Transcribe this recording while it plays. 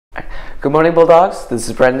Good morning, Bulldogs. This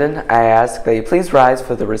is Brendan. I ask that you please rise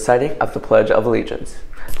for the reciting of the Pledge of Allegiance.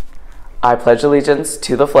 I pledge allegiance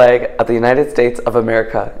to the flag of the United States of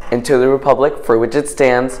America and to the republic for which it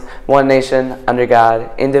stands, one nation, under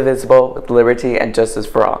God, indivisible, with liberty and justice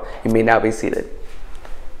for all. You may now be seated.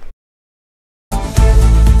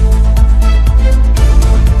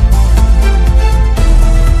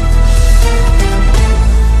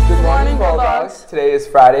 Today is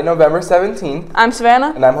Friday, November 17th. I'm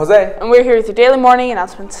Savannah. And I'm Jose. And we're here with your daily morning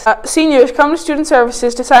announcements. Seniors, come to Student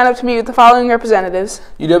Services to sign up to meet with the following representatives.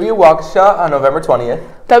 UW Waukesha on November 20th.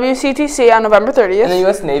 WCTC on November 30th. And the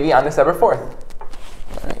U.S. Navy on December 4th.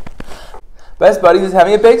 Right. Best Buddies is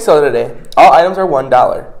having a bake sale today. All items are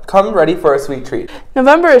 $1. Come ready for a sweet treat.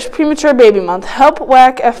 November is Premature Baby Month. Help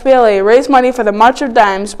WAC FBLA raise money for the March of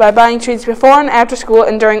Dimes by buying treats before and after school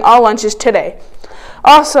and during all lunches today.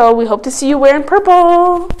 Also, we hope to see you wearing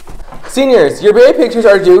purple. Seniors, your baby pictures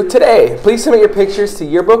are due today. Please submit your pictures to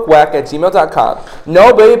yearbookwac@gmail.com.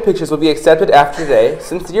 No baby pictures will be accepted after today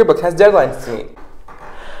since the yearbook has deadlines to meet.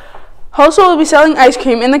 Hoso will be selling ice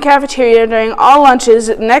cream in the cafeteria during all lunches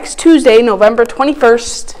next Tuesday, November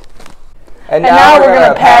 21st. And now we're going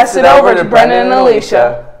to pass it over to Brendan and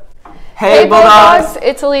Alicia. Hey Bulldogs,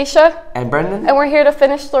 it's Alicia. And Brendan. And we're here to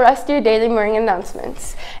finish the rest of your daily morning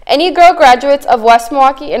announcements. Any girl graduates of West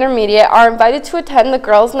Milwaukee Intermediate are invited to attend the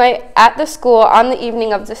Girls' Night at the school on the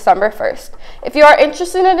evening of December 1st. If you are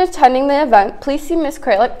interested in attending the event, please see Ms.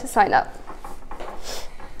 Kralik to sign up.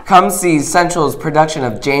 Come see Central's production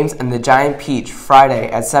of James and the Giant Peach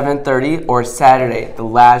Friday at 7:30 or Saturday, the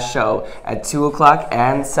last show, at 2 o'clock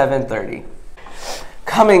and 7:30.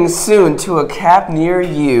 Coming soon to a cap near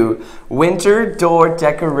you, winter door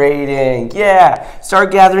decorating. Yeah,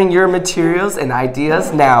 start gathering your materials and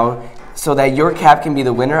ideas now so that your cap can be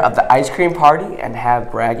the winner of the ice cream party and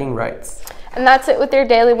have bragging rights. And that's it with your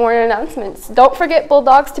daily morning announcements. Don't forget,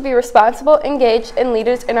 Bulldogs, to be responsible, engaged, and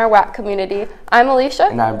leaders in our WAC community. I'm Alicia.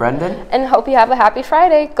 And I'm Brendan. And hope you have a happy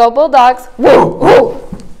Friday. Go Bulldogs. Woo! Woo!